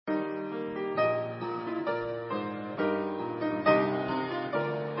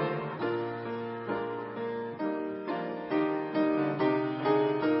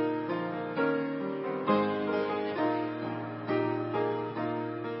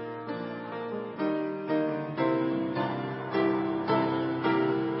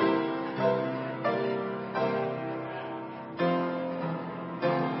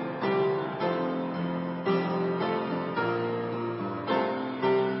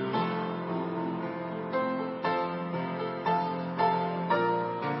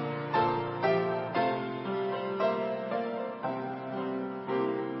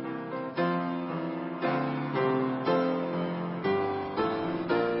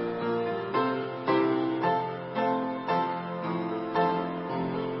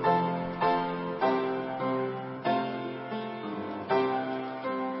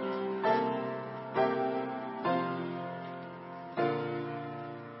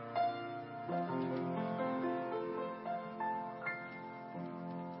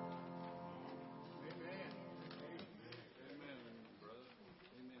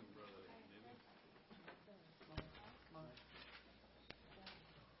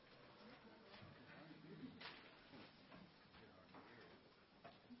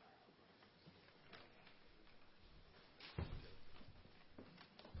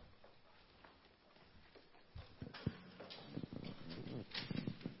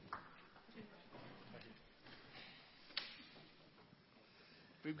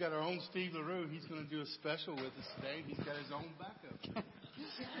We've got our own Steve LaRue. He's going to do a special with us today. He's got his own backup.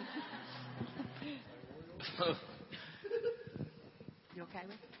 You okay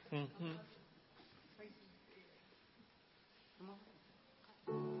with it? Mm-hmm. Come on.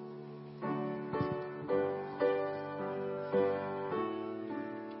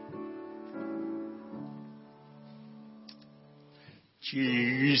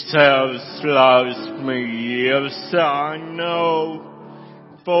 Jesus loves me, yes I know,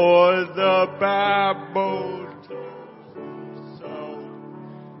 for the Bible tells me so.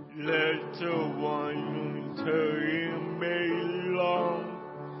 Little one to him belong,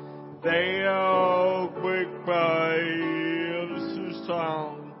 they all break by his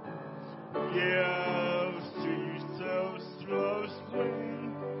song. Yes, Jesus loves me,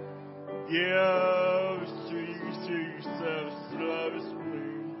 yes, Jesus loves me.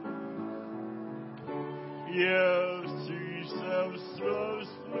 Yes, Jesus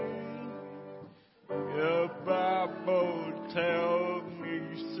loves me. The Bible tells me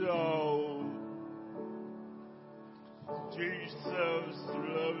so. Jesus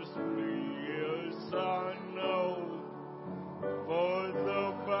loves me, yes I know. For the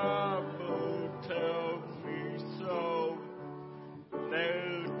Bible tells me so.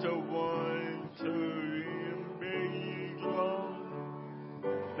 There's the one to him belong.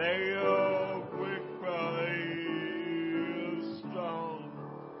 They all with Christ strong.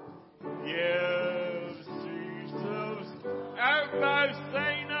 Yes, Jesus. Everybody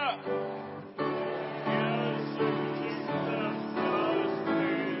stand up. Yes, Jesus loves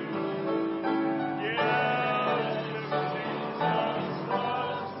me. Yes, Jesus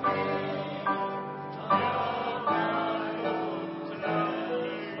loves me. Your Bible tells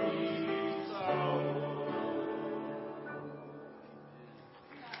me so.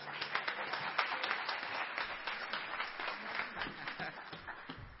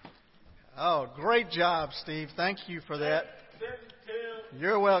 Oh, great job, Steve. Thank you for that.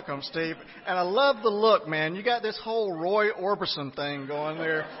 You're welcome, Steve. And I love the look, man. You got this whole Roy Orbison thing going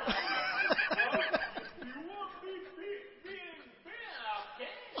there.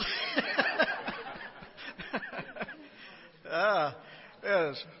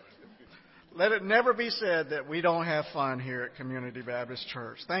 Yes. Let it never be said that we don't have fun here at Community Baptist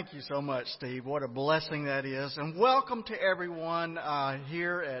Church. Thank you so much, Steve. What a blessing that is. And welcome to everyone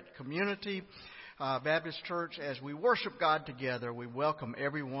here at Community Baptist Church. As we worship God together, we welcome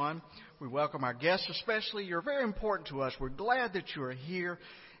everyone. We welcome our guests especially. You're very important to us. We're glad that you are here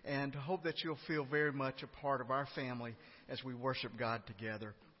and hope that you'll feel very much a part of our family as we worship God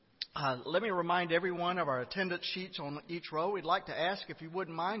together. Let me remind everyone of our attendance sheets on each row. We'd like to ask if you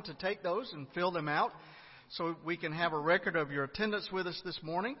wouldn't mind to take those and fill them out so we can have a record of your attendance with us this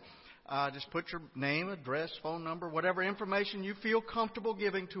morning. Just put your name, address, phone number, whatever information you feel comfortable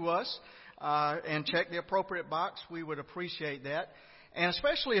giving to us, and check the appropriate box. We would appreciate that. And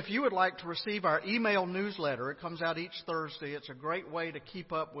especially if you would like to receive our email newsletter. It comes out each Thursday. It's a great way to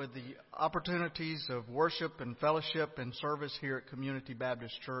keep up with the opportunities of worship and fellowship and service here at Community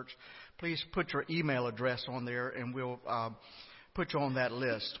Baptist Church. Please put your email address on there, and we'll put you on that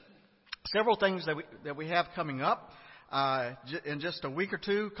list. Several things that we have coming up. In just a week or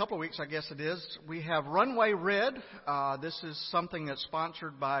two, a couple of weeks I guess it is, we have Runway Red. This is something that's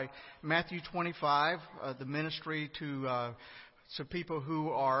sponsored by Matthew 25, the ministry to people who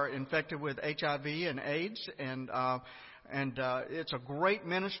are infected with HIV and AIDS, and it's a great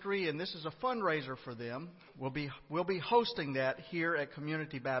ministry, and this is a fundraiser for them. We'll be hosting that here at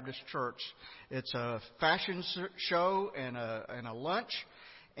Community Baptist Church. It's a fashion show and a lunch,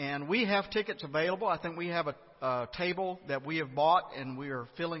 and we have tickets available. I think we have a table that we have bought, and we are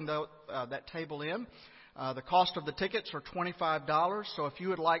filling that table in. The cost of the tickets are $25, so if you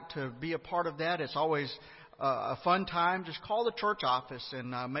would like to be a part of that, it's always a fun time. Just call the church office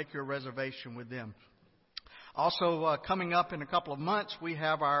and make your reservation with them. Also, coming up in a couple of months, we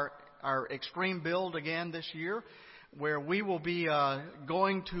have our extreme build again this year, where we will be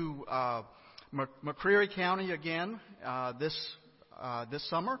going to McCreary County again this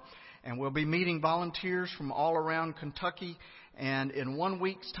summer, and we'll be meeting volunteers from all around Kentucky. And in 1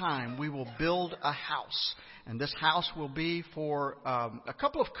 week's time, we will build a house, and this house will be for a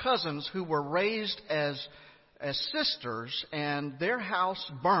couple of cousins who were raised as sisters, and their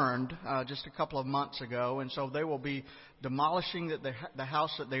house burned just a couple of months ago, and so they will be demolishing the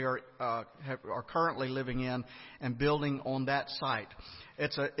house that they are currently living in and building on that site.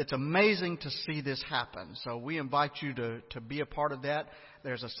 It's amazing to see this happen. So we invite you to be a part of that.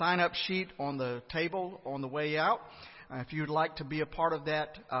 There's a sign-up sheet on the table on the way out. If you'd like to be a part of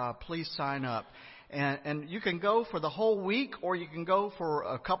that, please sign up. And you can go for the whole week, or you can go for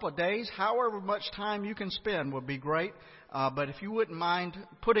a couple of days. However much time you can spend would be great. But if you wouldn't mind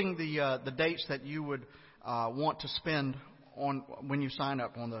putting the dates that you would want to spend on when you sign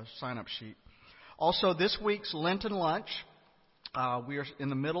up on the sign-up sheet. Also, this week's Lenten lunch. We are in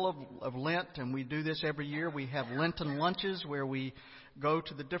the middle of Lent, and we do this every year. We have Lenten lunches where we go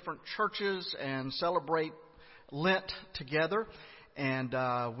to the different churches and celebrate Lent together. And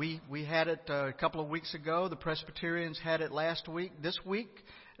we had it a couple of weeks ago. The Presbyterians had it last week. This week,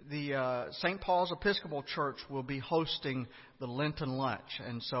 the St. Paul's Episcopal Church will be hosting the Lenten lunch.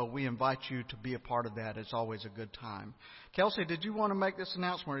 And so we invite you to be a part of that. It's always a good time. Kelsey, did you want to make this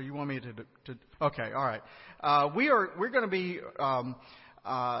announcement, or you want me to? Okay, all right. We're going to be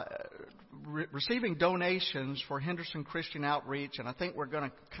receiving donations for Henderson Christian Outreach, and I think we're going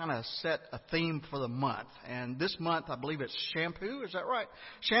to kind of set a theme for the month. And this month, I believe it's shampoo. Is that right?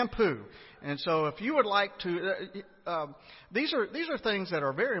 Shampoo. And so, if you would like to, these are things that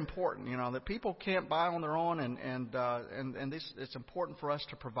are very important, that people can't buy on their own, and it's important for us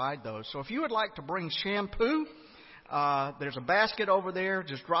to provide those. So, if you would like to bring shampoo, there's a basket over there.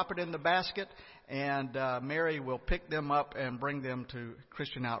 Just drop it in the basket, and Mary will pick them up and bring them to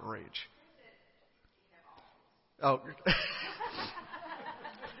Christian Outreach. Oh,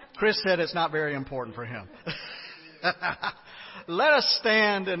 Chris said it's not very important for him. Let us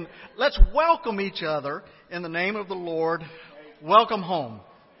stand and let's welcome each other in the name of the Lord. Welcome home.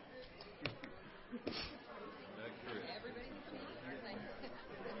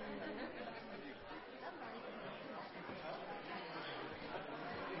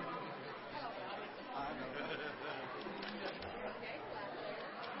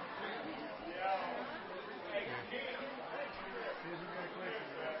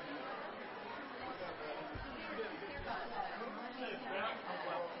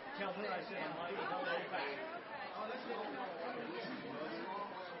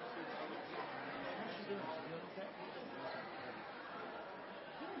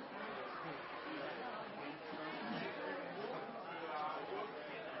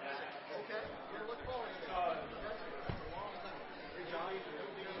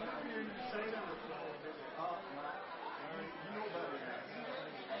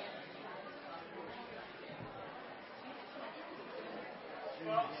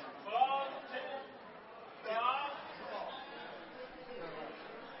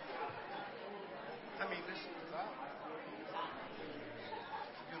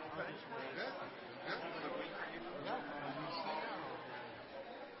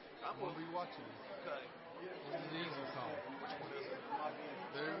 We'll be watching. Okay. This is an easy song. Which one is it?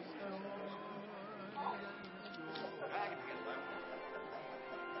 There's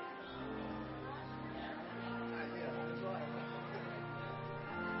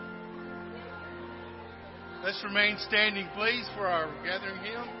Let's remain standing, please, for our gathering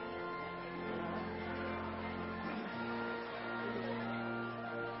hymn.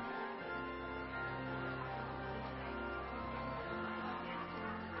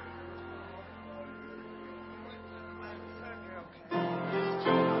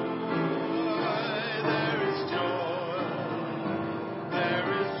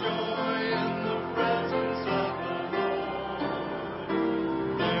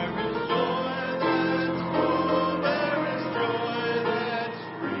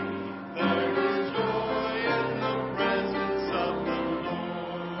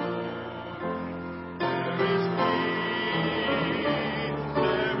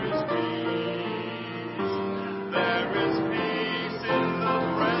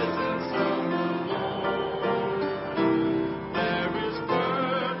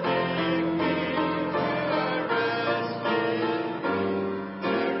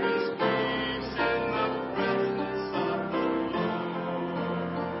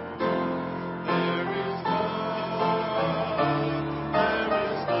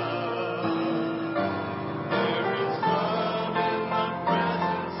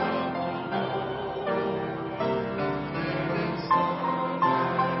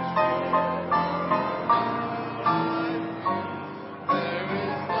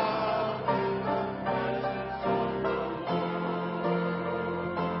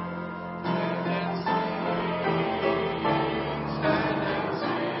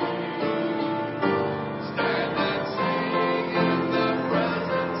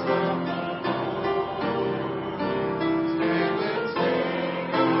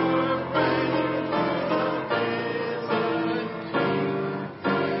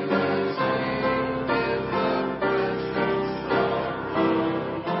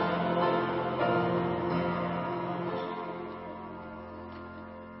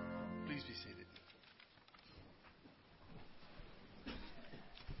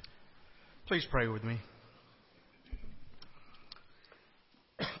 Please pray with me.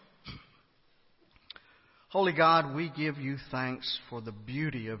 Holy God, we give you thanks for the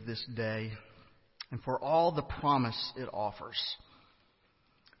beauty of this day and for all the promise it offers.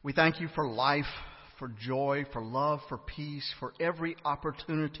 We thank you for life, for joy, for love, for peace, for every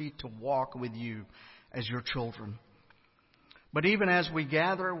opportunity to walk with you as your children. But even as we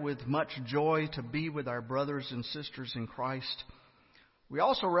gather with much joy to be with our brothers and sisters in Christ, we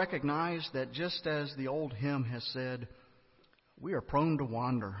also recognize that just as the old hymn has said, we are prone to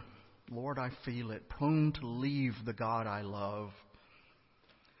wander. Lord, I feel it, prone to leave the God I love.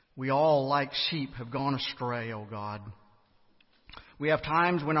 We all, like sheep, have gone astray, O God. We have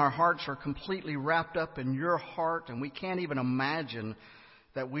times when our hearts are completely wrapped up in your heart, and we can't even imagine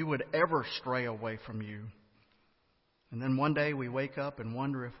that we would ever stray away from you. And then one day we wake up and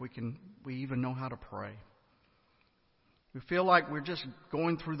wonder if we even know how to pray. We feel like we're just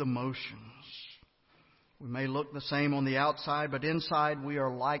going through the motions. We may look the same on the outside, but inside we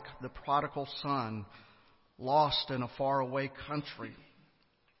are like the prodigal son, lost in a faraway country.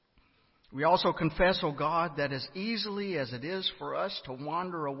 We also confess, O God, that as easily as it is for us to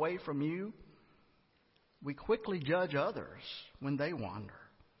wander away from you, we quickly judge others when they wander,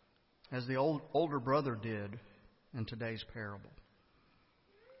 as the older brother did in today's parable.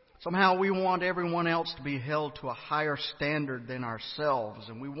 Somehow we want everyone else to be held to a higher standard than ourselves,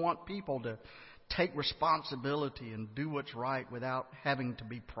 and we want people to take responsibility and do what's right without having to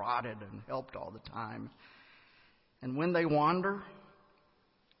be prodded and helped all the time. And when they wander,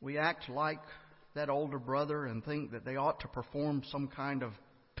 we act like that older brother and think that they ought to perform some kind of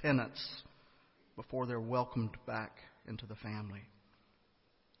penance before they're welcomed back into the family.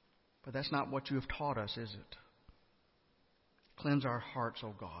 But that's not what you have taught us, is it? Cleanse our hearts,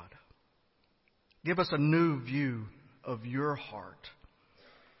 O God. Give us a new view of your heart.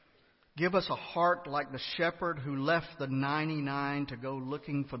 Give us a heart like the shepherd who left the 99 to go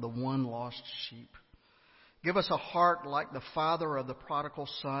looking for the one lost sheep. Give us a heart like the father of the prodigal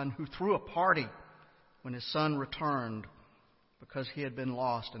son who threw a party when his son returned because he had been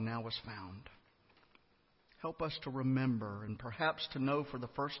lost and now was found. Help us to remember and perhaps to know for the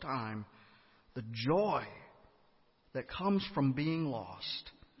first time the joy that comes from being lost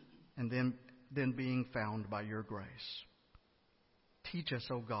and then being found by your grace. Teach us,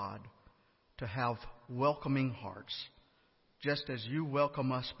 O God, to have welcoming hearts, just as you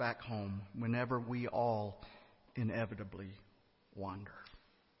welcome us back home whenever we all inevitably wander.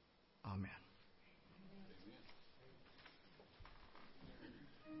 Amen.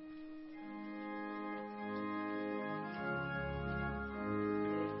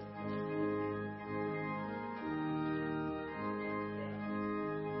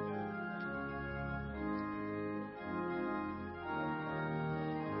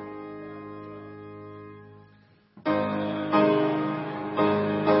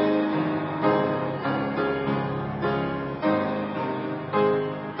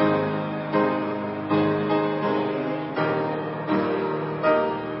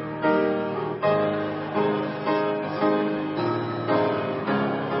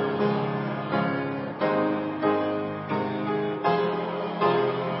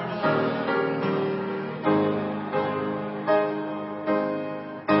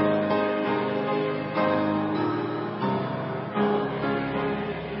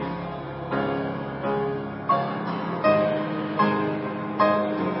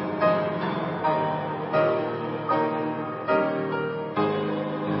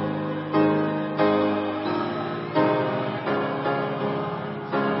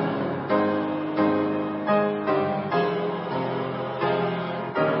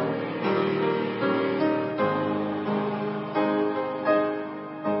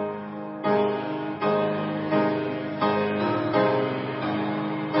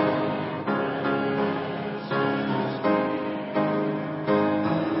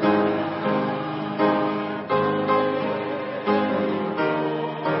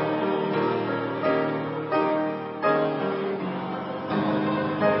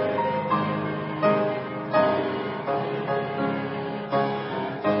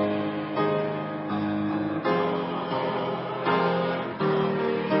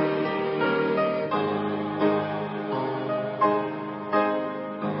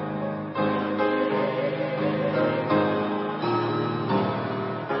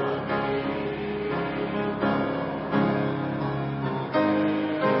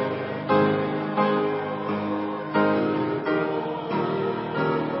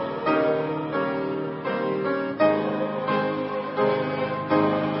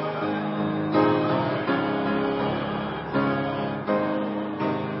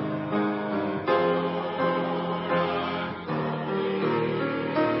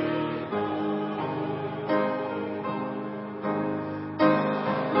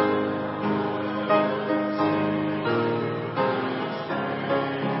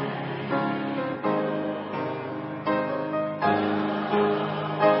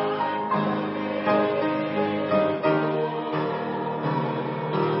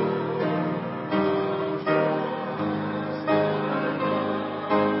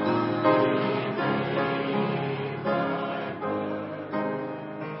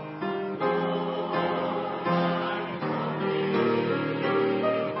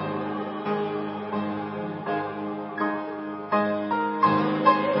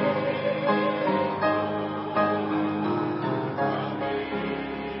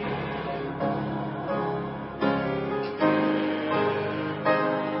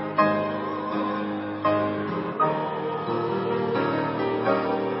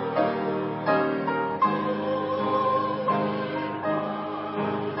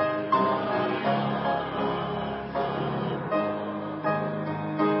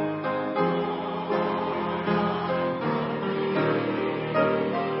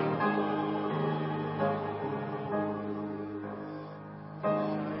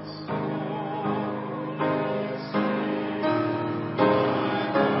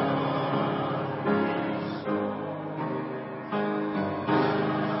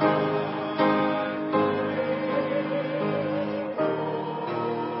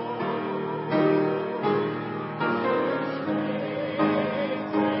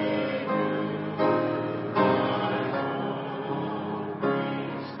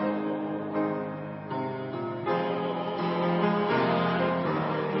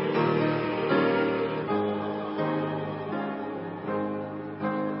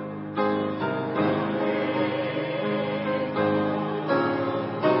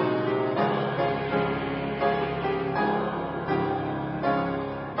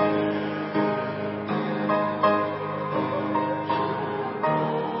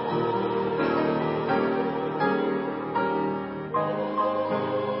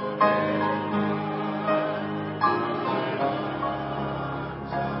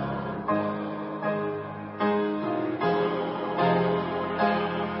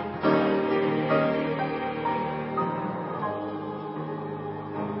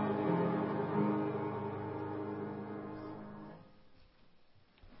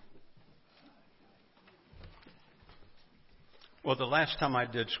 Well, the last time I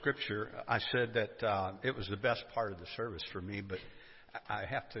did Scripture, I said that it was the best part of the service for me, but I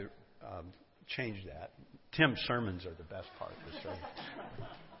have to change that. Tim's sermons are the best part of the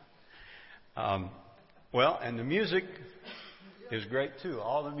service. Well, and the music is great too.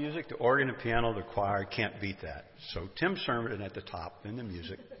 All the music, the organ, the piano, the choir, can't beat that. So Tim's sermon at the top, then the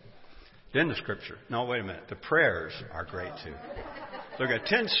music, then the Scripture. No, wait a minute. The prayers are great too. So we've got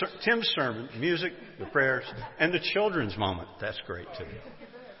Tim's sermon, music, the prayers, and the children's moment. That's great too.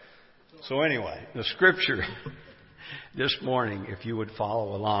 So anyway, the Scripture this morning, if you would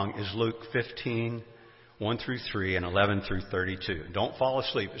follow along, is Luke 15, 1 through 3, and 11 through 32. Don't fall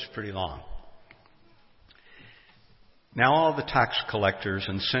asleep. It's pretty long. Now all the tax collectors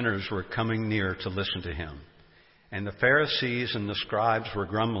and sinners were coming near to listen to him. And the Pharisees and the scribes were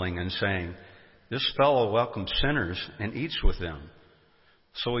grumbling and saying, "This fellow welcomes sinners and eats with them."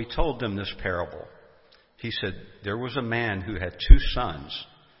 So he told them this parable. He said, "There was a man who had 2 sons.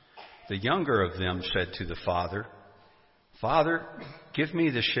 The younger of them said to the father, 'Father, give me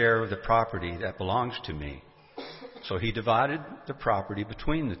the share of the property that belongs to me.' So he divided the property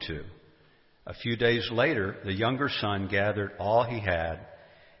between the 2. A few days later, the younger son gathered all he had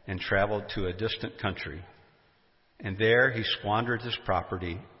and traveled to a distant country. And there he squandered his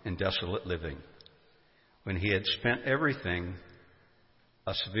property in desolate living. When he had spent everything,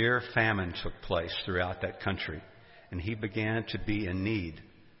 a severe famine took place throughout that country, and he began to be in need.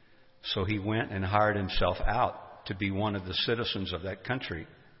 So he went and hired himself out to be one of the citizens of that country,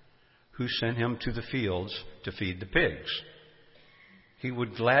 who sent him to the fields to feed the pigs. He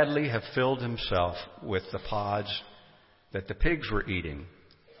would gladly have filled himself with the pods that the pigs were eating,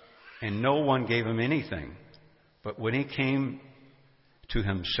 and no one gave him anything. But when he came to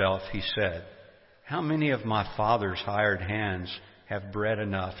himself, he said, 'How many of my father's hired hands have bread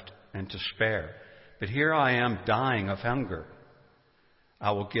enough and to spare? But here I am dying of hunger.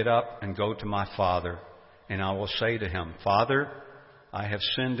 I will get up and go to my father, and I will say to him, Father, I have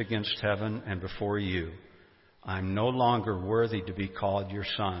sinned against heaven and before you. I am no longer worthy to be called your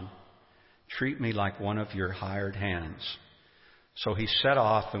son. Treat me like one of your hired hands.' So he set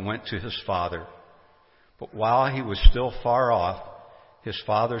off and went to his father. But while he was still far off, his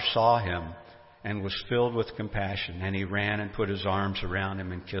father saw him and was filled with compassion, and he ran and put his arms around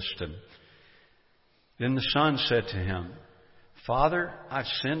him and kissed him. Then the son said to him, 'Father, I've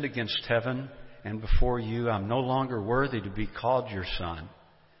sinned against heaven and before you. I'm no longer worthy to be called your son.'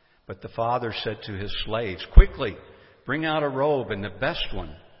 But the father said to his slaves, 'Quickly, bring out a robe and the best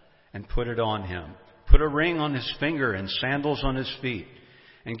one and put it on him. Put a ring on his finger and sandals on his feet,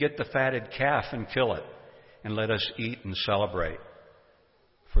 and get the fatted calf and kill it, and let us eat and celebrate.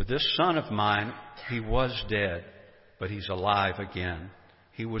 For this son of mine, he was dead, but he's alive again.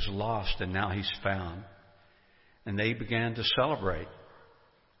 He was lost, and now he's found.' And they began to celebrate.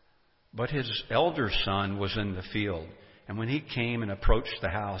 But his elder son was in the field. And when he came and approached the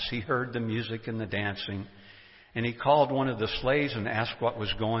house, he heard the music and the dancing. And he called one of the slaves and asked what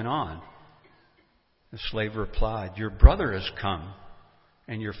was going on. The slave replied, 'Your brother has come,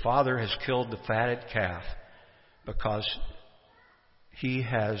 and your father has killed the fatted calf, because he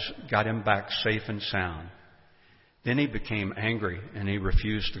has got him back safe and sound.' Then he became angry, and he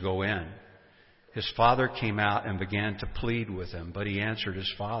refused to go in. His father came out and began to plead with him, but he answered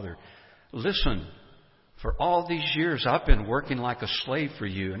his father, 'Listen, for all these years I've been working like a slave for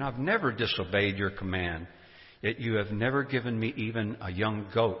you, and I've never disobeyed your command. Yet you have never given me even a young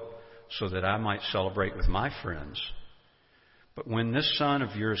goat so that I might celebrate with my friends. But when this son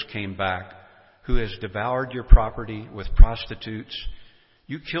of yours came back, who has devoured your property with prostitutes,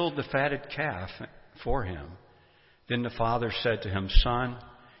 you killed the fatted calf for him.' Then the father said to him, 'Son,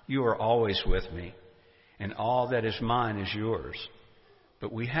 you are always with me, and all that is mine is yours.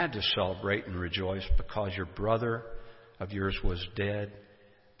 But we had to celebrate and rejoice because your brother of yours was dead,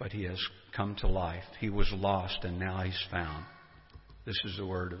 but he has come to life. He was lost, and now he's found.'" This is the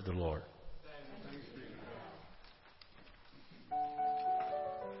word of the Lord.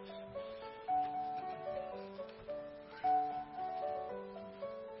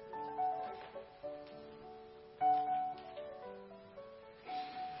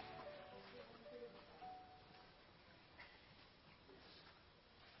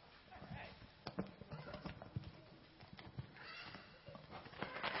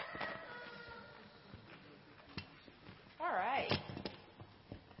 All right.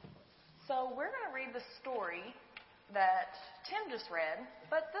 So we're going to read the story that Tim just read,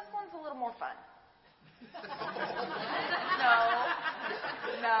 but this one's a little more fun.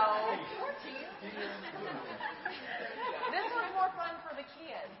 No. This one's more fun for the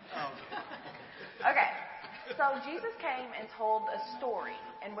kids. Okay. So Jesus came and told a story,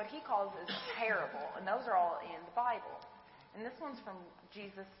 and what he calls is a parable, and those are all in the Bible. And this one's from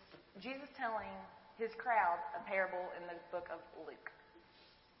Jesus telling his crowd a parable in the book of Luke.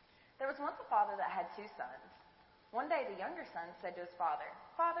 There was once a father that had 2 sons. One day the younger son said to his father,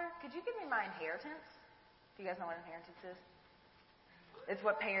 "Father, could you give me my inheritance?" Do you guys know what inheritance is? It's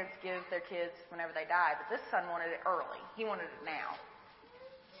what parents give their kids whenever they die, but this son wanted it early. He wanted it now.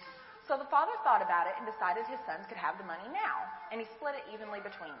 So the father thought about it and decided his sons could have the money now, and he split it evenly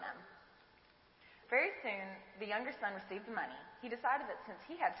between them. Very soon, the younger son received the money. He decided that since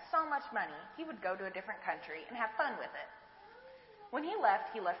he had so much money, he would go to a different country and have fun with it. When he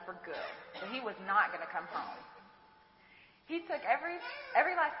left for good, so he was not going to come home. He took every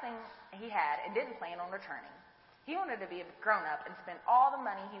last thing he had and didn't plan on returning. He wanted to be a grown-up and spend all the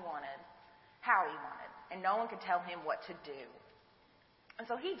money he wanted, how he wanted, and no one could tell him what to do. And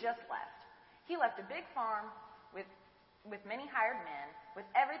so he just left. He left a big farm with many hired men, with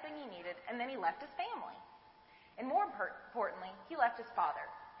everything he needed, and then he left his family. And more importantly, he left his father,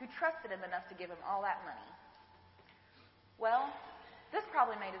 who trusted him enough to give him all that money. Well, this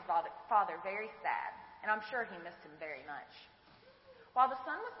probably made his father very sad, and I'm sure he missed him very much. While the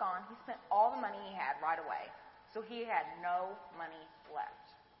son was gone, he spent all the money he had right away, so he had no money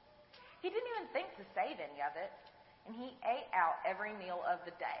left. He didn't even think to save any of it, and he ate out every meal of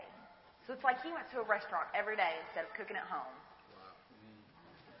the day. So it's like he went to a restaurant every day instead of cooking at home.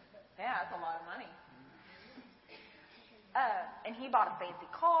 Yeah, that's a lot of money. And he bought a fancy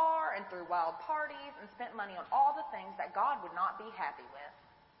car and threw wild parties and spent money on all the things that God would not be happy with.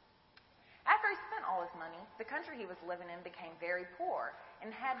 After he spent all his money, the country he was living in became very poor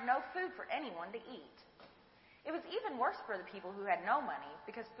and had no food for anyone to eat. It was even worse for the people who had no money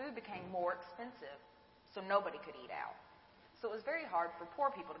because food became more expensive, so nobody could eat out. So it was very hard for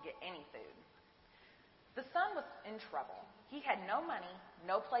poor people to get any food. The son was in trouble. He had no money,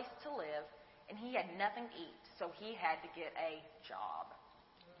 no place to live, and he had nothing to eat, so he had to get a job.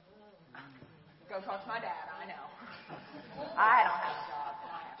 Go talk to my dad, I know. I don't have a job,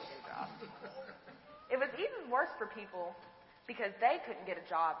 and I have to get a job. It was even worse for people because they couldn't get a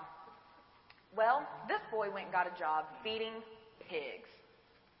job. Well, this boy went and got a job feeding pigs.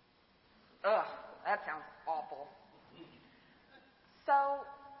 Ugh, that sounds awful. So,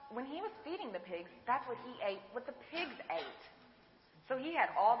 when he was feeding the pigs, that's what he ate, what the pigs ate. So he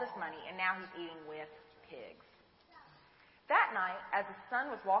had all this money, and now he's eating with pigs. That night, as the son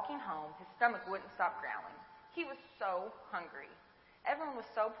was walking home, his stomach wouldn't stop growling. He was so hungry. Everyone was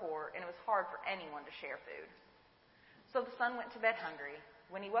so poor, and it was hard for anyone to share food. So the son went to bed hungry.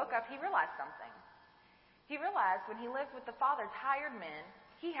 When he woke up, he realized something. He realized when he lived with the father's hired men,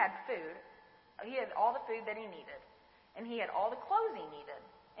 he had food. He had all the food that he needed. And he had all the clothes he needed.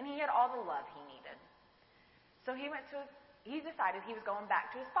 And he had all the love he needed. So he decided he was going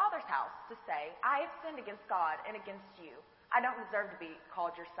back to his father's house to say, "I have sinned against God and against you. I don't deserve to be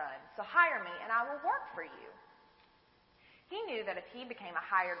called your son. So hire me and I will work for you." He knew that if he became a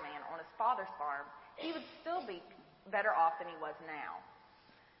hired man on his father's farm, he would still be better off than he was now.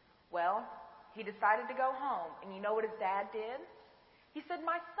 Well, he decided to go home, and you know what his dad did? He said,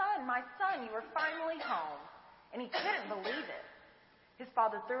 my son, you are finally home." And he couldn't believe it. His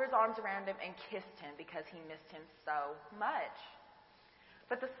father threw his arms around him and kissed him because he missed him so much.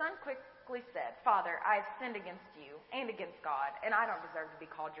 But the son quickly said, "Father, I have sinned against you and against God, and I don't deserve to be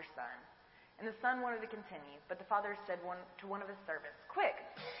called your son." And the son wanted to continue, but the father said to one of his servants, "Quick,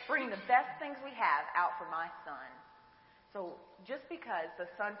 bring the best things we have out for my son." So just because the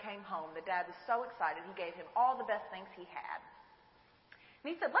son came home, the dad was so excited, he gave him all the best things he had.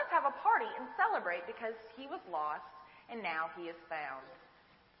 And he said, "Let's have a party and celebrate because he was lost and now he is found."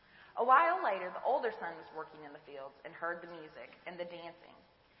 A while later, the older son was working in the fields and heard the music and the dancing.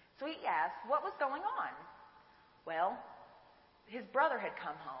 So he asked what was going on. Well, his brother had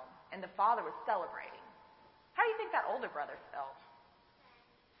come home and the father was celebrating. How do you think that older brother felt?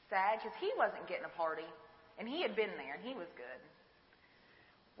 Sad, because he wasn't getting a party and he had been there and he was good.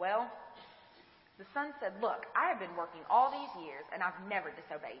 Well, the son said, "Look, I have been working all these years and I've never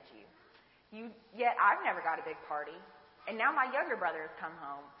disobeyed you. Yet I've never got a big party. And now my younger brother has come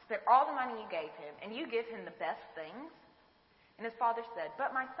home, spent all the money you gave him, and you give him the best things?" And his father said,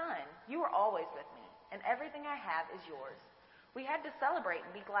 "But my son, you were always with me, and everything I have is yours. We had to celebrate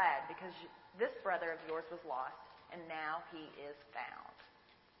and be glad because this brother of yours was lost, and now he is found."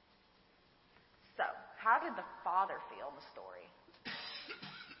 So, how did the father feel in the story?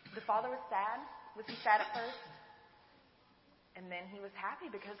 The father was sad. Was he sad at first? And then he was happy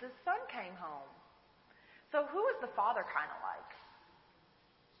because his son came home. So who is the father kind of like?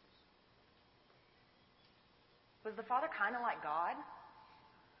 Was the Father kind of like God?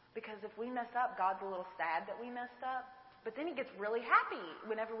 Because if we mess up, God's a little sad that we messed up. But then he gets really happy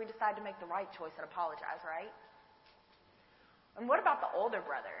whenever we decide to make the right choice and apologize, right? And what about the older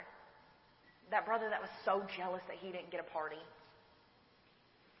brother? That brother that was so jealous that he didn't get a party?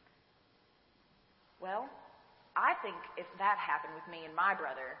 Well, I think if that happened with me and my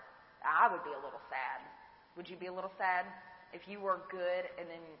brother, I would be a little sad. Would you be a little sad if you were good and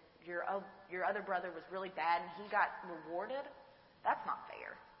then your other brother was really bad and he got rewarded? That's not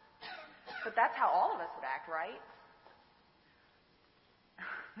fair. But that's how all of us would act, right?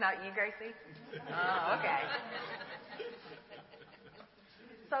 Not you, Gracie? Oh, okay.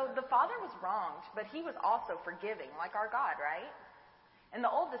 So the father was wronged, but he was also forgiving, like our God, right? And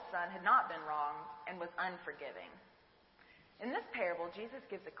the oldest son had not been wronged and was unforgiving. In this parable, Jesus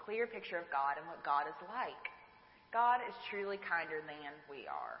gives a clear picture of God and what God is like. God is truly kinder than we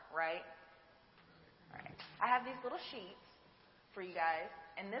are, right? All right. I have these little sheets for you guys,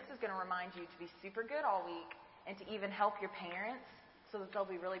 and this is going to remind you to be super good all week and to even help your parents so that they'll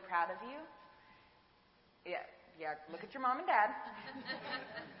be really proud of you. Yeah, look at your mom and dad.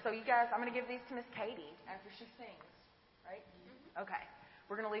 So you guys, I'm going to give these to Miss Katie after she sings, right? Okay.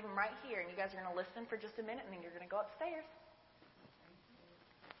 We're going to leave them right here, and you guys are going to listen for just a minute, and then you're going to go upstairs.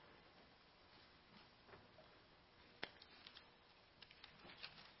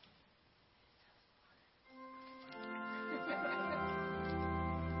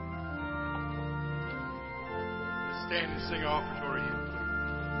 Stand and sing our offertory hymn, please.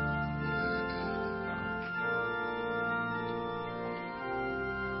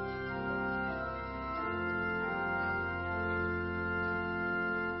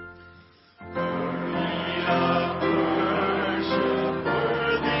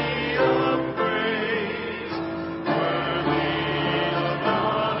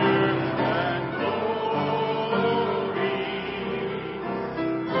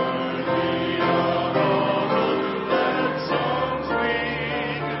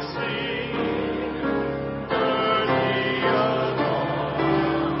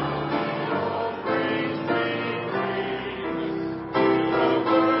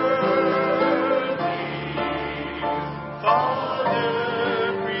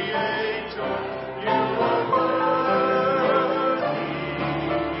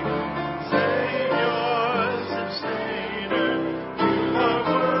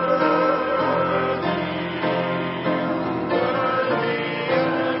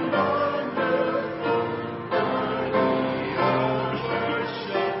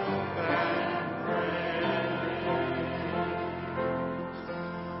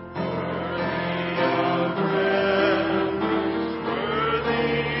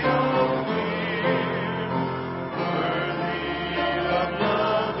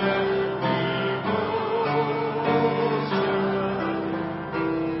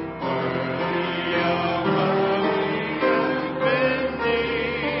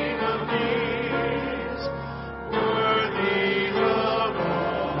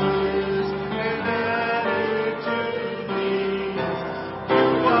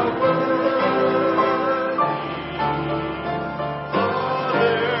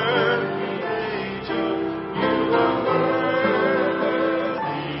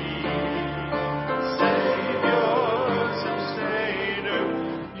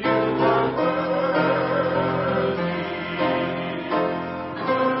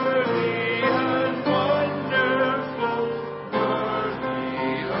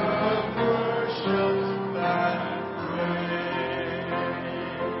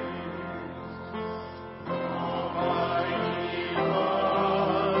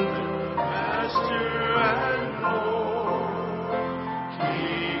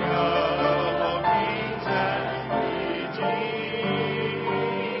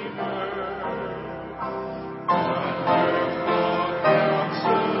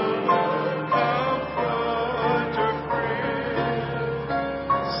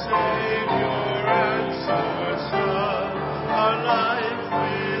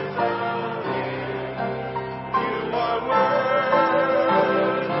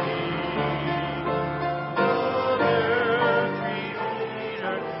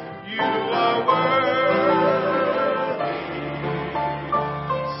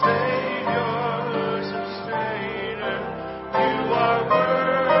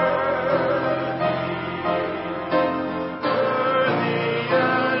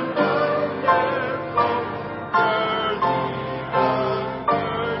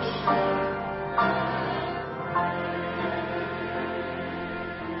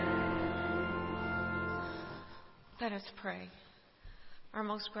 Let us pray. Our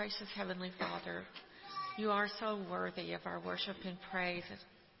most gracious Heavenly Father, You are so worthy of our worship and praise,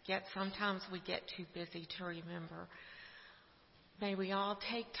 yet sometimes we get too busy to remember. May we all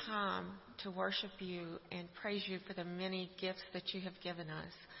take time to worship you and praise you for the many gifts that you have given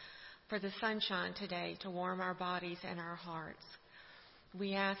us, for the sunshine today to warm our bodies and our hearts.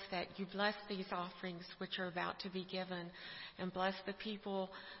 We ask that you bless these offerings which are about to be given, and bless the people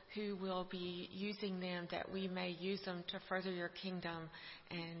who will be using them, that we may use them to further your kingdom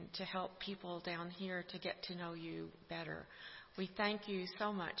and to help people down here to get to know you better. We thank you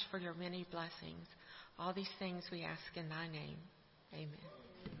so much for your many blessings. All these things we ask in thy name. Amen.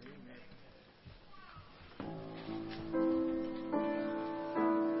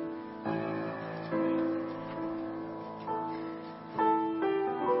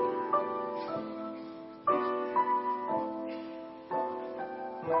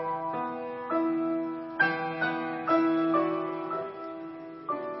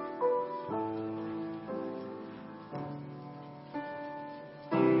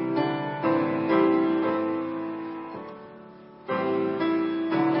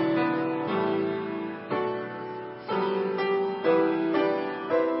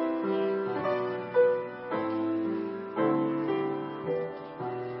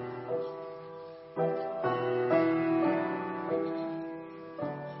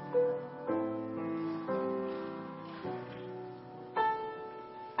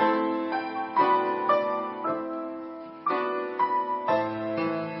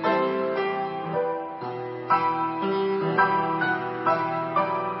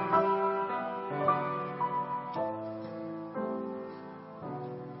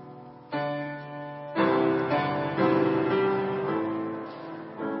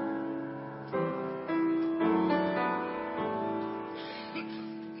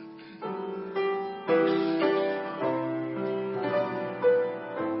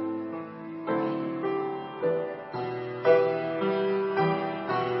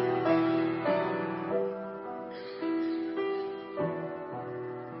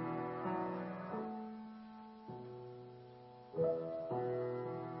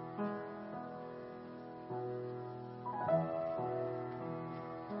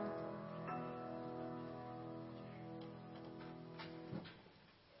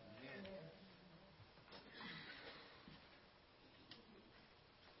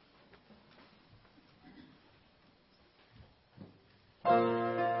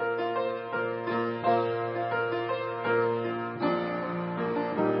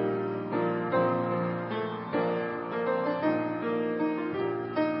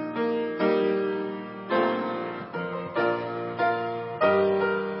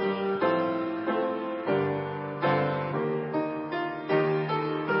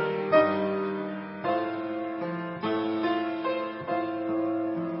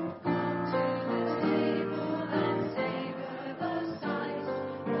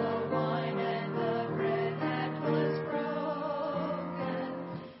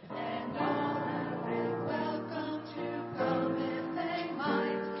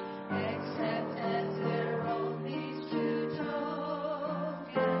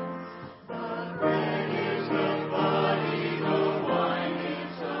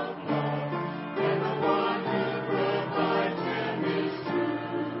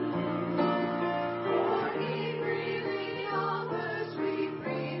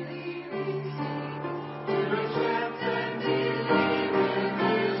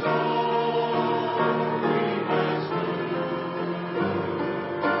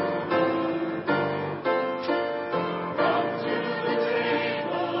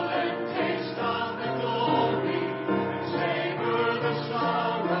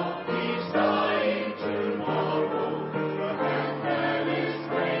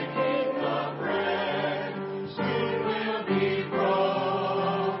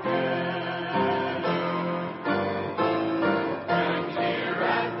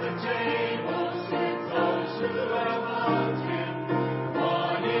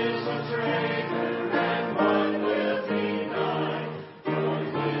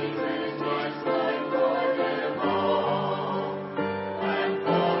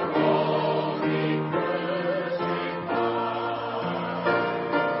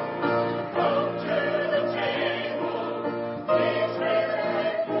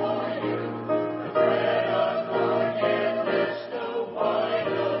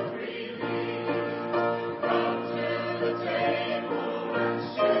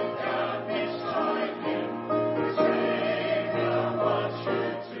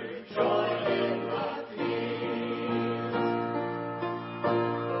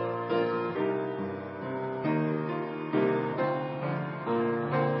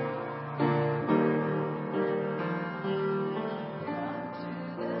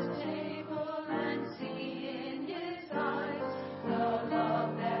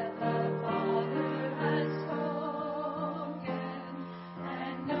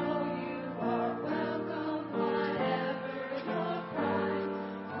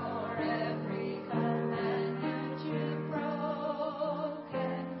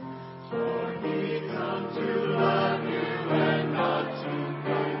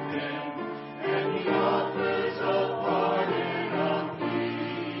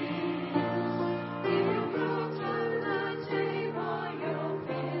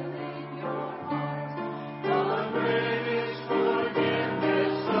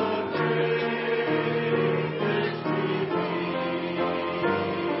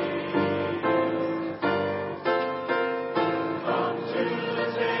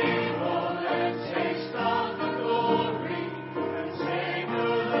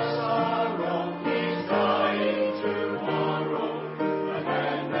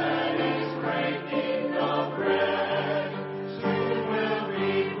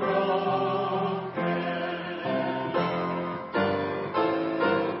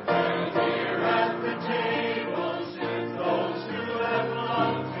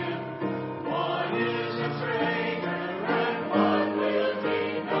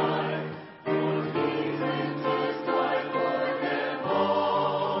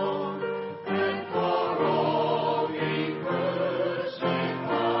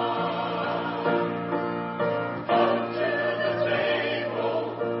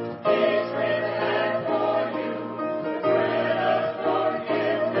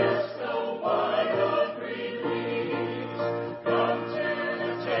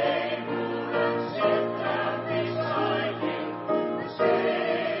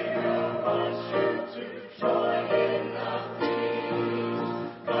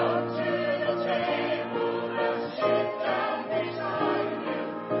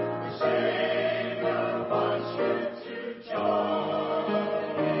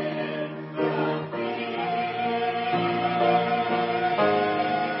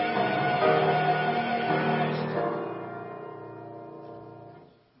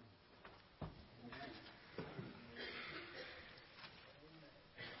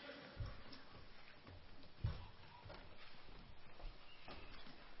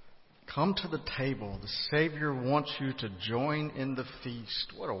 Come to the table. The Savior wants you to join in the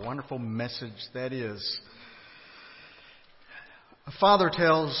feast. What a wonderful message that is. A father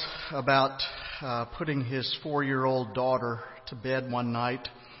tells about putting his 4-year-old daughter to bed one night.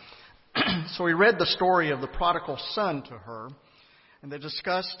 So he read the story of the prodigal son to her, and they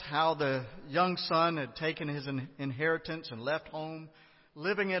discussed how the young son had taken his inheritance and left home,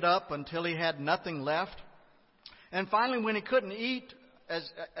 living it up until he had nothing left. And finally, when he couldn't eat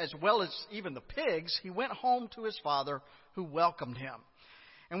as well as even the pigs, he went home to his father, who welcomed him.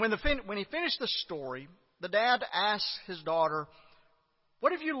 And when he finished the story, the dad asked his daughter,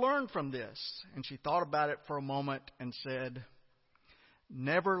 "What have you learned from this?" And she thought about it for a moment and said,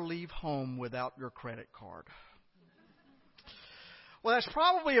 "Never leave home without your credit card." Well, that's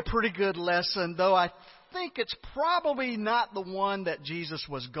probably a pretty good lesson, though I think it's probably not the one that Jesus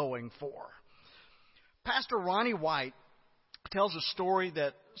was going for. Pastor Ronnie White tells a story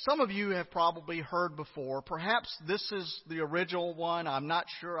that some of you have probably heard before. Perhaps this is the original one. I'm not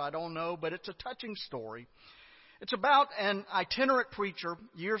sure. I don't know. But it's a touching story. It's about an itinerant preacher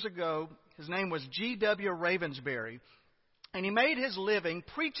years ago. His name was G.W. Ravensbury. And he made his living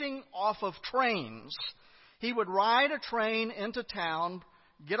preaching off of trains. He would ride a train into town,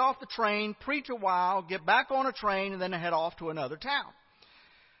 get off the train, preach a while, get back on a train, and then head off to another town.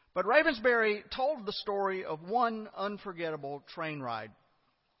 But Ravensbury told the story of one unforgettable train ride.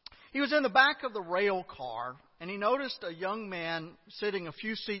 He was in the back of the rail car, and he noticed a young man sitting a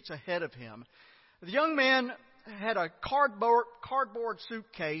few seats ahead of him. The young man had a cardboard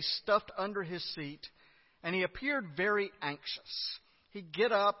suitcase stuffed under his seat, and he appeared very anxious. He'd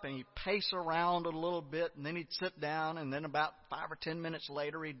get up and he'd pace around a little bit, and then he'd sit down, and then about 5 or 10 minutes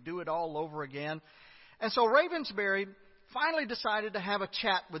later, he'd do it all over again. And so Ravensbury finally decided to have a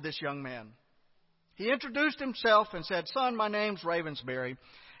chat with this young man. He introduced himself and said, "Son, my name's Ravensbury,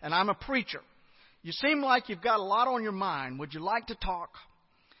 and I'm a preacher. You seem like you've got a lot on your mind. Would you like to talk?"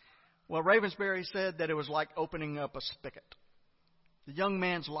 Well, Ravensbury said that it was like opening up a spigot. The young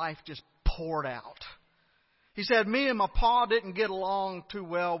man's life just poured out. He said, "Me and my pa didn't get along too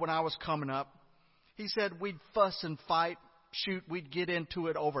well when I was coming up." He said, "We'd fuss and fight. Shoot, we'd get into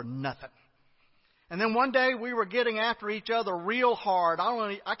it over nothing. And then one day we were getting after each other real hard.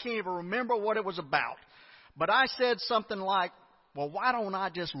 I can't even remember what it was about. But I said something like, 'Well, why don't I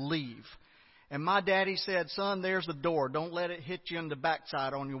just leave?' And my daddy said, 'Son, there's the door. Don't let it hit you in the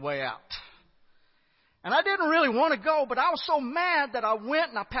backside on your way out.' And I didn't really want to go, but I was so mad that I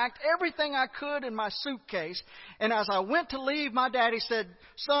went and I packed everything I could in my suitcase. And as I went to leave, my daddy said,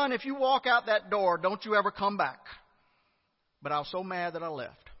 'Son, if you walk out that door, don't you ever come back.' But I was so mad that I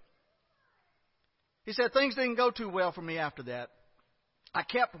left." He said, "Things didn't go too well for me after that. I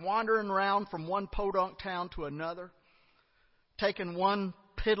kept wandering around from one podunk town to another, taking one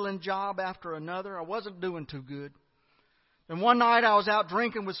piddling job after another. I wasn't doing too good. And one night I was out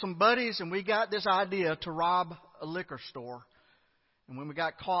drinking with some buddies, and we got this idea to rob a liquor store. And when we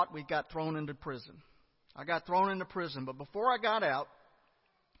got caught, we got thrown into prison. I got thrown into prison, but before I got out,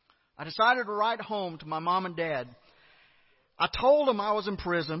 I decided to write home to my mom and dad. I told them I was in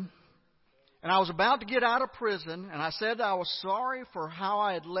prison, and I was about to get out of prison, and I said I was sorry for how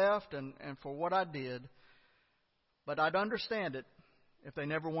I had left and for what I did, but I'd understand it if they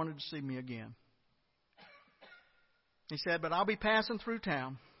never wanted to see me again." He said, "But I'll be passing through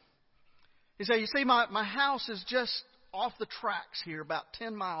town." He said, "You see, my house is just off the tracks here, about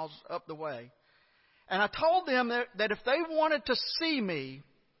 10 miles up the way. And I told them that if they wanted to see me,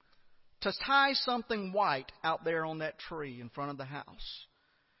 to tie something white out there on that tree in front of the house.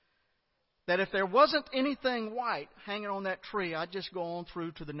 That if there wasn't anything white hanging on that tree, I'd just go on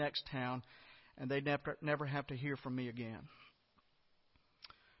through to the next town, and they'd never have to hear from me again."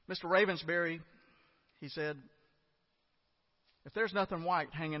 Mr. Ravensbury, he said, "If there's nothing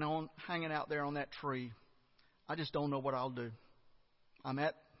white hanging out there on that tree, I just don't know what I'll do. I'm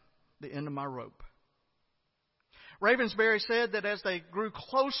at the end of my rope." Ravensbury said that as they grew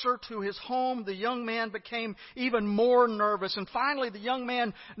closer to his home, the young man became even more nervous. And finally, the young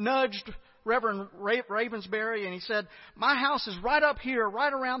man nudged Reverend Ravensbury, and he said, "My house is right up here,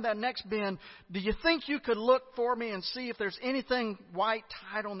 right around that next bend. Do you think you could look for me and see if there's anything white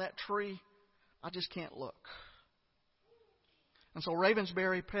tied on that tree? I just can't look." And so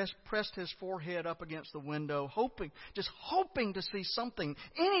Ravensbury pressed his forehead up against the window, hoping to see something,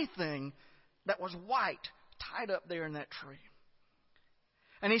 anything that was white, tied up there in that tree.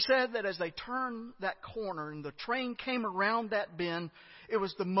 And he said that as they turned that corner and the train came around that bend, it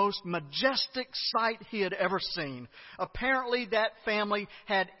was the most majestic sight he had ever seen. Apparently that family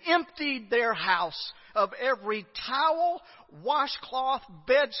had emptied their house of every towel, washcloth,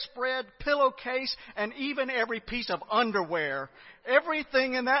 bedspread, pillowcase, and even every piece of underwear.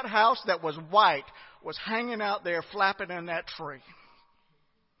 Everything in that house that was white was hanging out there flapping in that tree.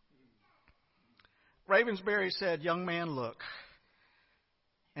 Ravensbury said, "Young man, look."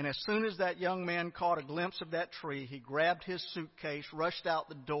 And as soon as that young man caught a glimpse of that tree, he grabbed his suitcase, rushed out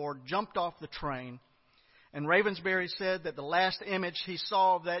the door, jumped off the train. And Ravensbury said that the last image he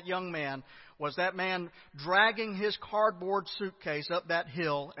saw of that young man was that man dragging his cardboard suitcase up that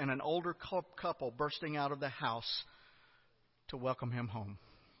hill and an older couple bursting out of the house to welcome him home.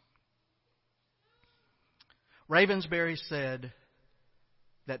 Ravensbury said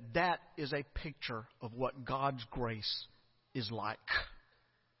that is a picture of what God's grace is like.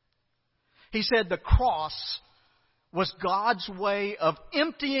 He said the cross was God's way of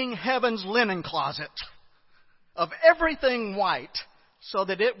emptying heaven's linen closet of everything white so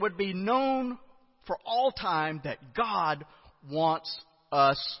that it would be known for all time that God wants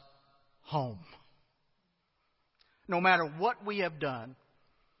us home. No matter what we have done,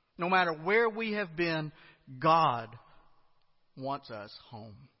 no matter where we have been, God wants us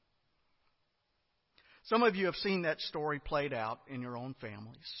home. Some of you have seen that story played out in your own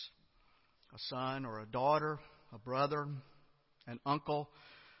families. A son or a daughter, a brother, an uncle,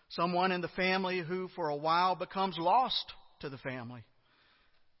 someone in the family who for a while becomes lost to the family.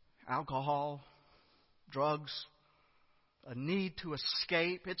 Alcohol, drugs, a need to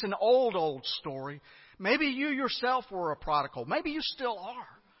escape. It's an old story. Maybe you yourself were a prodigal. Maybe you still are.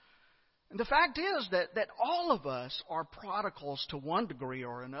 And the fact is that all of us are prodigals to one degree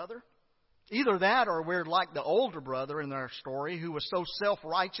or another. Either that or we're like the older brother in our story who was so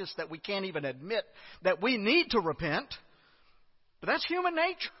self-righteous that we can't even admit that we need to repent. But that's human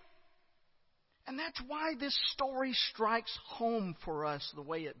nature. And that's why this story strikes home for us the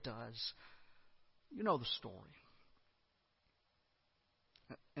way it does. You know the story.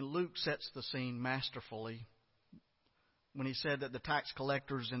 And Luke sets the scene masterfully when he said that the tax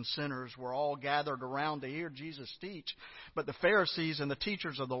collectors and sinners were all gathered around to hear Jesus teach. But the Pharisees and the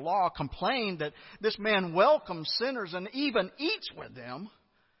teachers of the law complained that this man welcomes sinners and even eats with them.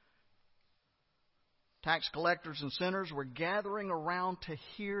 Tax collectors and sinners were gathering around to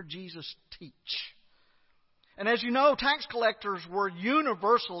hear Jesus teach. And as you know, tax collectors were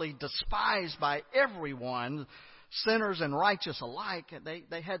universally despised by everyone, sinners and righteous alike.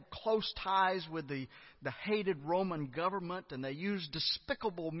 They had close ties with the hated Roman government, and they used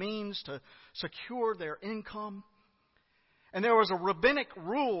despicable means to secure their income. And there was a rabbinic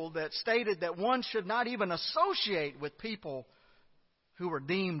rule that stated that one should not even associate with people who were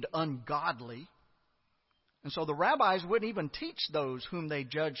deemed ungodly. And so the rabbis wouldn't even teach those whom they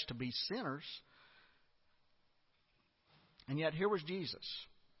judged to be sinners. And yet here was Jesus,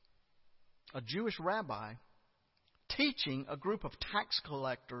 a Jewish rabbi, teaching a group of tax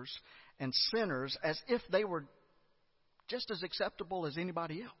collectors and sinners as if they were just as acceptable as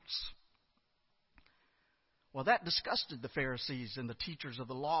anybody else. Well, that disgusted the Pharisees and the teachers of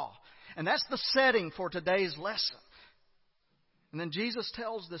the law. And that's the setting for today's lesson. And then Jesus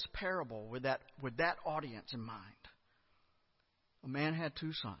tells this parable with that audience in mind. A man had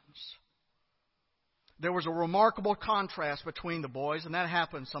 2 sons. There was a remarkable contrast between the boys, and that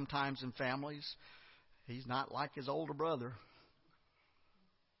happens sometimes in families. He's not like his older brother.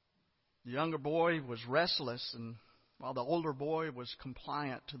 The younger boy was restless, and while the older boy was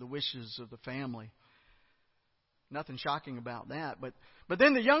compliant to the wishes of the family. Nothing shocking about that. But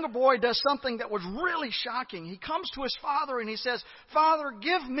then the younger boy does something that was really shocking. He comes to his father and he says, "Father,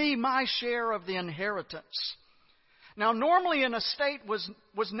 give me my share of the inheritance." Now, normally an estate was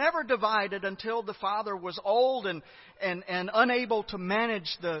never divided until the father was old and unable to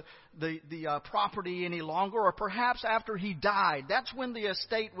manage the property any longer, or perhaps after he died. That's when the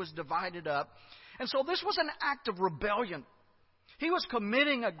estate was divided up. And so this was an act of rebellion. He was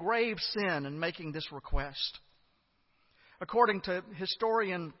committing a grave sin in making this request. According to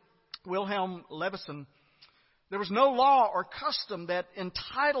historian Wilhelm Levison, there was no law or custom that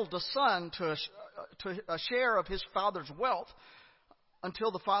entitled a son to a share of his father's wealth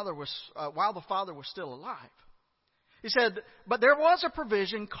until while the father was still alive. He said, but there was a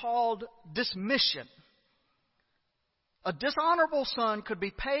provision called dismission. A dishonorable son could be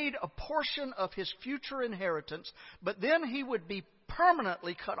paid a portion of his future inheritance, but then he would be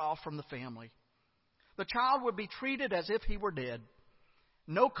permanently cut off from the family. The child would be treated as if he were dead.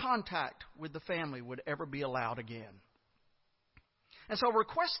 No contact with the family would ever be allowed again. And so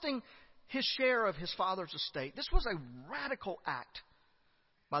requesting his share of his father's estate, this was a radical act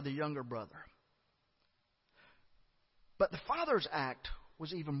by the younger brother. But the father's act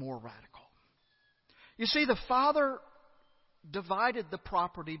was even more radical. You see, the father divided the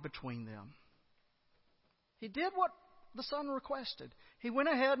property between them. He did what the son requested. He went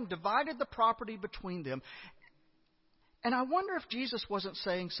ahead and divided the property between them. And I wonder if Jesus wasn't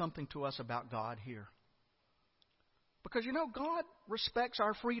saying something to us about God here. Because, God respects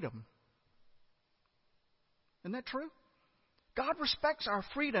our freedom. Isn't that true? God respects our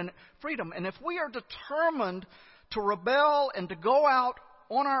freedom. And if we are determined to rebel and to go out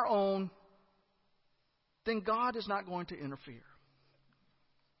on our own, then God is not going to interfere.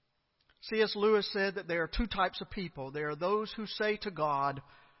 C.S. Lewis said that there are two types of people. There are those who say to God,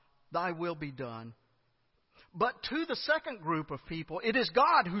 "Thy will be done." But to the second group of people, it is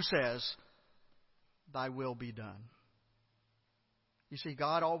God who says, "Thy will be done." You see,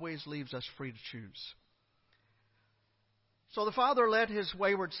 God always leaves us free to choose. So the father let his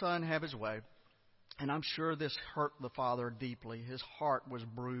wayward son have his way. And I'm sure this hurt the father deeply. His heart was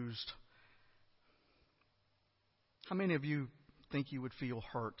bruised. How many of you think you would feel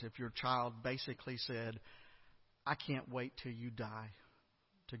hurt if your child basically said, "I can't wait till you die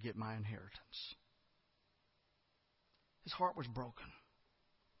to get my inheritance"? His heart was broken.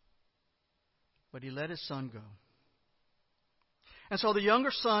 But he let his son go. And so the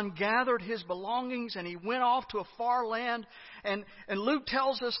younger son gathered his belongings and he went off to a far land. And Luke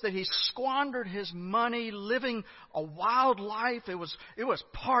tells us that he squandered his money living a wild life. It was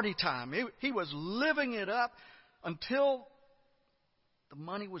party time. He was living it up until the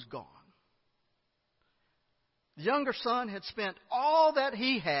money was gone. The younger son had spent all that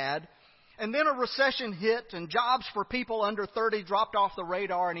he had, and then a recession hit and jobs for people under 30 dropped off the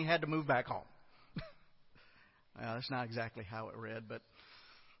radar and he had to move back home. Well, that's not exactly how it read, but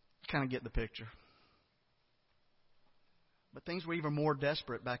you kind of get the picture. But things were even more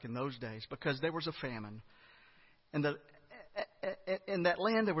desperate back in those days because there was a famine. And in that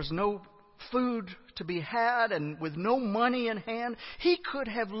land there was no food to be had, and with no money in hand, he could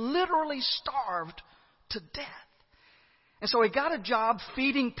have literally starved to death. And so he got a job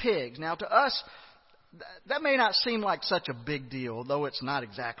feeding pigs. Now to us, that may not seem like such a big deal, though it's not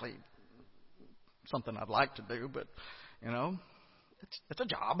exactly something I'd like to do, but, it's a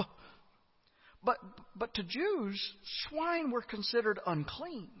job. But to Jews, swine were considered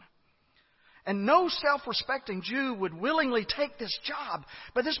unclean. And no self-respecting Jew would willingly take this job.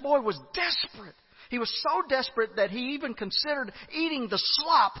 But this boy was desperate. He was so desperate that he even considered eating the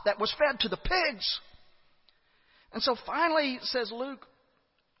slop that was fed to the pigs. And so finally, says Luke,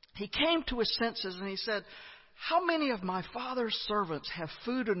 he came to his senses and he said, "How many of my father's servants have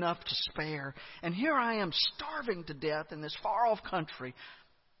food enough to spare? And here I am starving to death in this far-off country.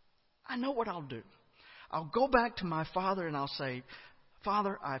 I know what I'll do. I'll go back to my father and I'll say,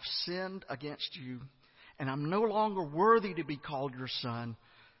 'Father, I've sinned against you, and I'm no longer worthy to be called your son.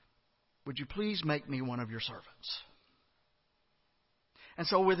 Would you please make me one of your servants?'" And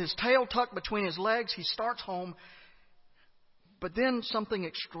so with his tail tucked between his legs, he starts home. But then something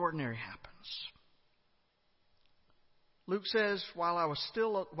extraordinary happens. Luke says, while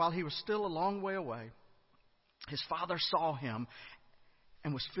he was still a long way away, his father saw him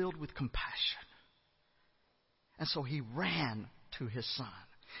and was filled with compassion. And so he ran to his son.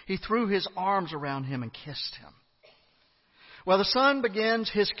 He threw his arms around him and kissed him. Well, the son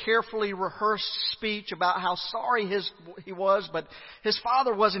begins his carefully rehearsed speech about how sorry he was, but his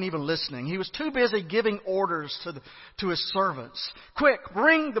father wasn't even listening. He was too busy giving orders to his servants. "Quick,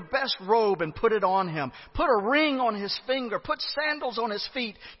 bring the best robe and put it on him. Put a ring on his finger. Put sandals on his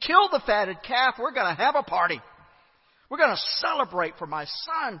feet. Kill the fatted calf. We're going to have a party. We're going to celebrate, for my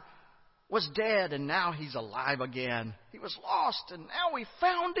son was dead and now he's alive again. He was lost and now we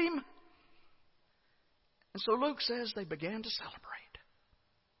found him." And so Luke says they began to celebrate.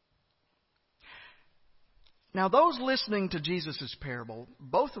 Now, those listening to Jesus' parable,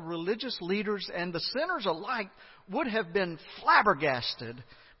 both the religious leaders and the sinners alike, would have been flabbergasted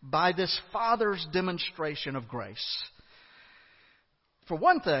by this father's demonstration of grace. For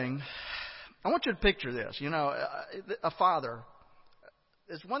one thing, I want you to picture this. A father.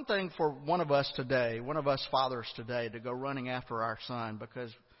 It's one thing for one of us fathers today, to go running after our son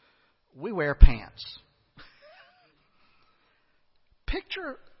because we wear pants.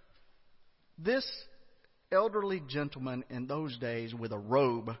 Picture this elderly gentleman in those days with a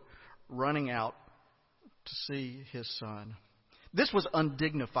robe running out to see his son. This was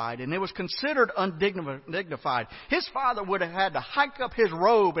undignified, and it was considered undignified. His father would have had to hike up his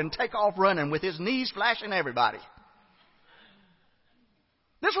robe and take off running with his knees flashing everybody.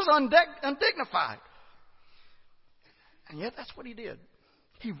 This was undignified. And yet that's what he did.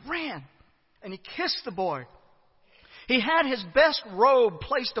 He ran and he kissed the boy. He had his best robe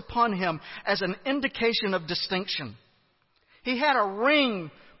placed upon him as an indication of distinction. He had a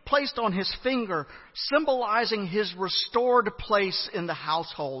ring placed on his finger, symbolizing his restored place in the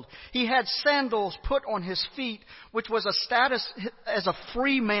household. He had sandals put on his feet, which was a status as a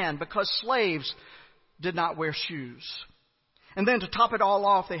free man because slaves did not wear shoes. And then to top it all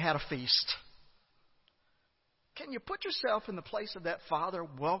off, they had a feast. Can you put yourself in the place of that father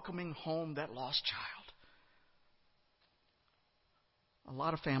welcoming home that lost child? A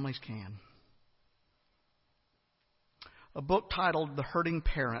lot of families can. A book titled The Hurting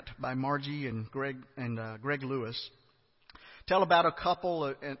Parent by Margie and Greg Lewis tell about a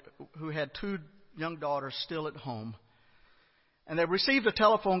couple who had 2 young daughters still at home. And they received a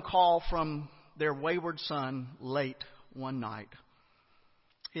telephone call from their wayward son late one night.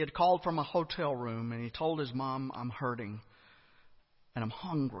 He had called from a hotel room and he told his mom, "I'm hurting and I'm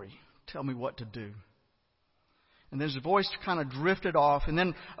hungry. Tell me what to do." And then his voice kind of drifted off, and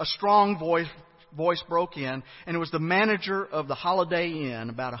then a strong voice broke in, and it was the manager of the Holiday Inn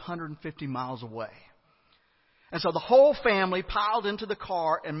about 150 miles away. And so the whole family piled into the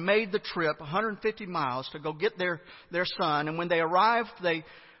car and made the trip 150 miles to go get their son. And when they arrived, they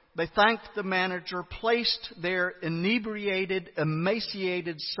thanked the manager, placed their inebriated,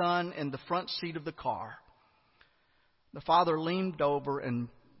 emaciated son in the front seat of the car. The father leaned over and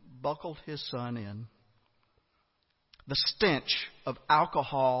buckled his son in. The stench of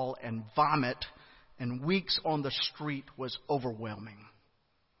alcohol and vomit and weeks on the street was overwhelming.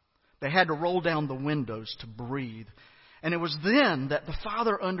 They had to roll down the windows to breathe. And it was then that the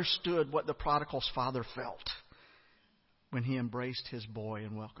father understood what the prodigal's father felt when he embraced his boy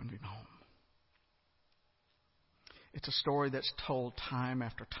and welcomed him home. It's a story that's told time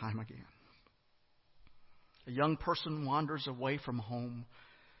after time again. A young person wanders away from home,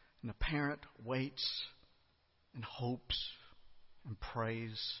 and the parent waits and hopes and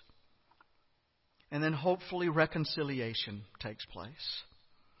prays. And then hopefully reconciliation takes place.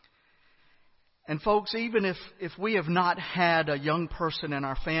 And folks, even if we have not had a young person in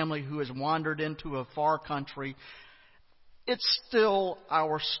our family who has wandered into a far country, it's still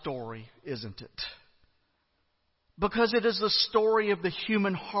our story, isn't it? Because it is the story of the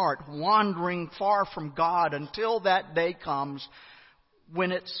human heart wandering far from God until that day comes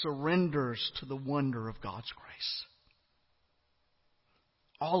when it surrenders to the wonder of God's grace.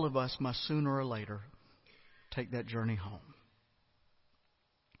 All of us must sooner or later take that journey home.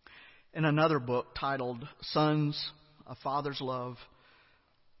 In another book titled Sons, A Father's Love,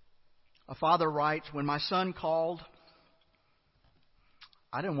 a father writes, "When my son called,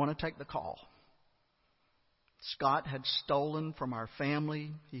 I didn't want to take the call. Scott had stolen from our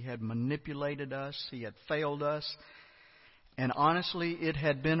family. He had manipulated us. He had failed us. And honestly, it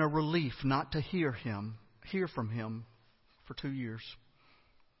had been a relief not to hear from him for 2 years.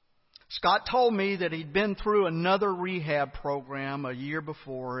 Scott told me that he'd been through another rehab program a year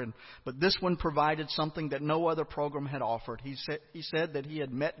before, but this one provided something that no other program had offered. He said that he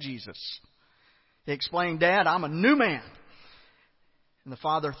had met Jesus. He explained, 'Dad, I'm a new man.' And the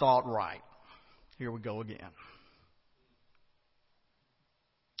father thought, right, here we go again.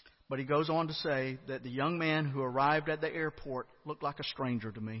 But he goes on to say that the young man who arrived at the airport looked like a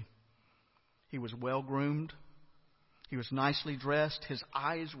stranger to me. He was well groomed. He was nicely dressed. His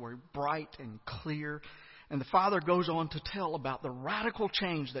eyes were bright and clear. And the father goes on to tell about the radical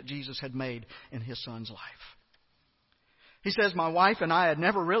change that Jesus had made in his son's life. He says, my wife and I had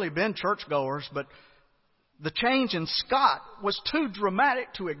never really been churchgoers, but the change in Scott was too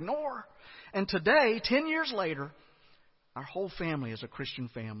dramatic to ignore. And today, 10 years later, our whole family is a Christian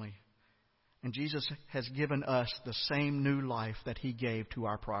family. And Jesus has given us the same new life that He gave to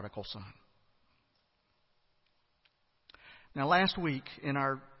our prodigal son. Now, last week in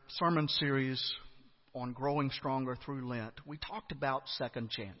our sermon series on growing stronger through Lent, we talked about second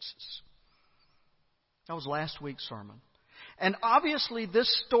chances. That was last week's sermon. And obviously,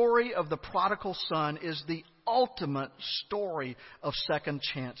 this story of the prodigal son is the ultimate story of second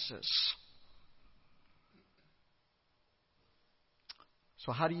chances.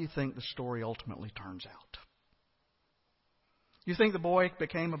 So how do you think the story ultimately turns out? You think the boy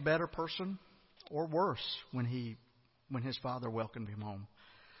became a better person or worse when his father welcomed him home?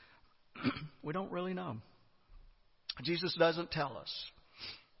 We don't really know. Jesus doesn't tell us.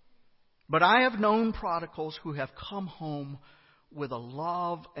 But I have known prodigals who have come home with a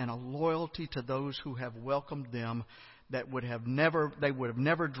love and a loyalty to those who have welcomed them that they would have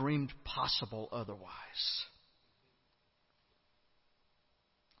never dreamed possible otherwise.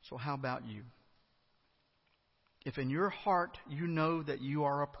 So how about you? If in your heart you know that you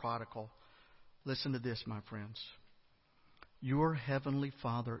are a prodigal, listen to this, my friends. Your Heavenly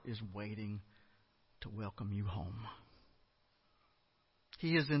Father is waiting to welcome you home.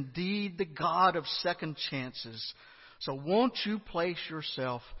 He is indeed the God of second chances. So won't you place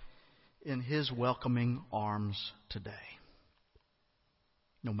yourself in His welcoming arms today?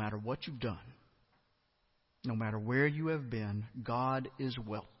 No matter what you've done, no matter where you have been, God is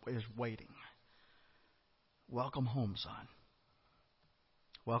waiting. Welcome home, son.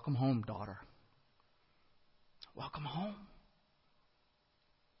 Welcome home, daughter. Welcome home.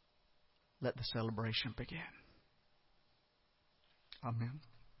 Let the celebration begin. Amen.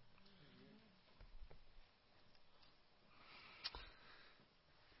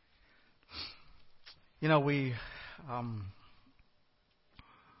 You know,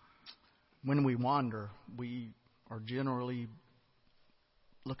 when we wander, we are generally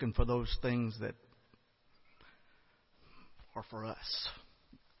looking for those things that are for us.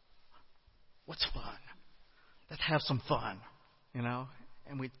 What's fun? Let's have some fun, you know?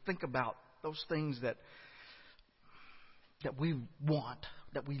 And we think about those things that we want,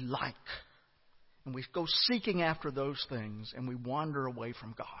 that we like. And we go seeking after those things, and we wander away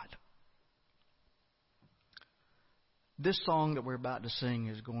from God. This song that we're about to sing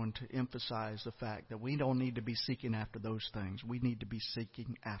is going to emphasize the fact that we don't need to be seeking after those things. We need to be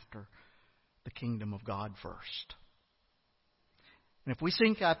seeking after the kingdom of God first. And if we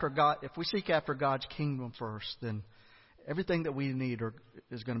seek after God's kingdom first, then everything that we need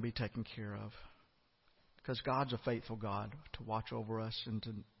is going to be taken care of. Because God's a faithful God to watch over us and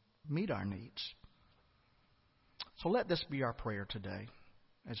to meet our needs. So let this be our prayer today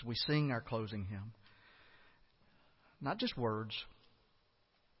as we sing our closing hymn. Not just words,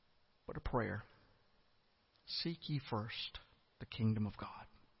 but a prayer. Seek ye first the kingdom of God.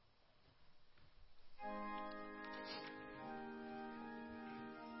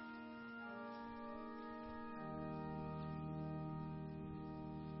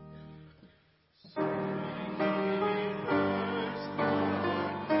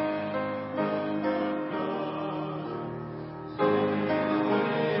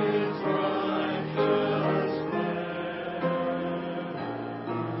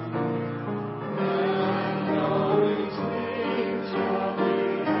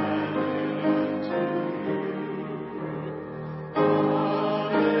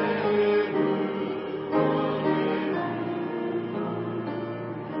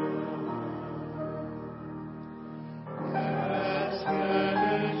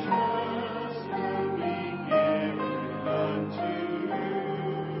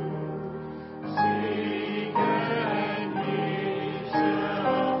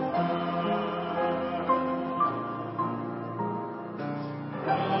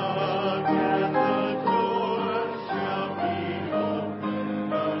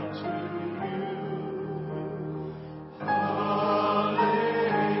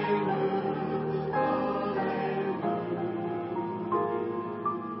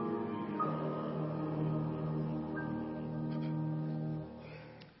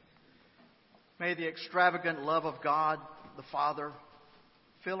 May the extravagant love of God, the Father,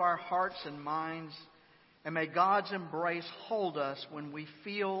 fill our hearts and minds, and may God's embrace hold us when we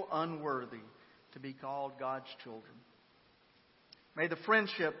feel unworthy to be called God's children. May the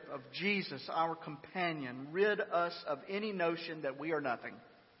friendship of Jesus, our companion, rid us of any notion that we are nothing.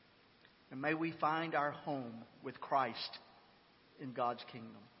 And may we find our home with Christ in God's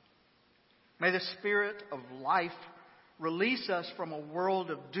kingdom. May the Spirit of life release us from a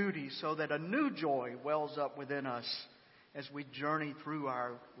world of duty so that a new joy wells up within us as we journey through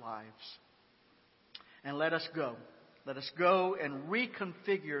our lives. And let us go. Let us go and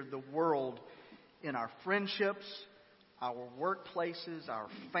reconfigure the world in our friendships, our workplaces, our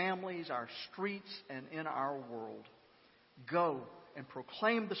families, our streets, and in our world. Go and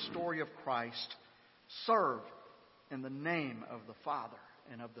proclaim the story of Christ. Serve in the name of the Father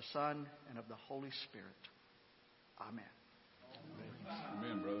and of the Son and of the Holy Spirit. Amen.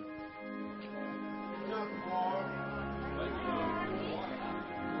 Amen.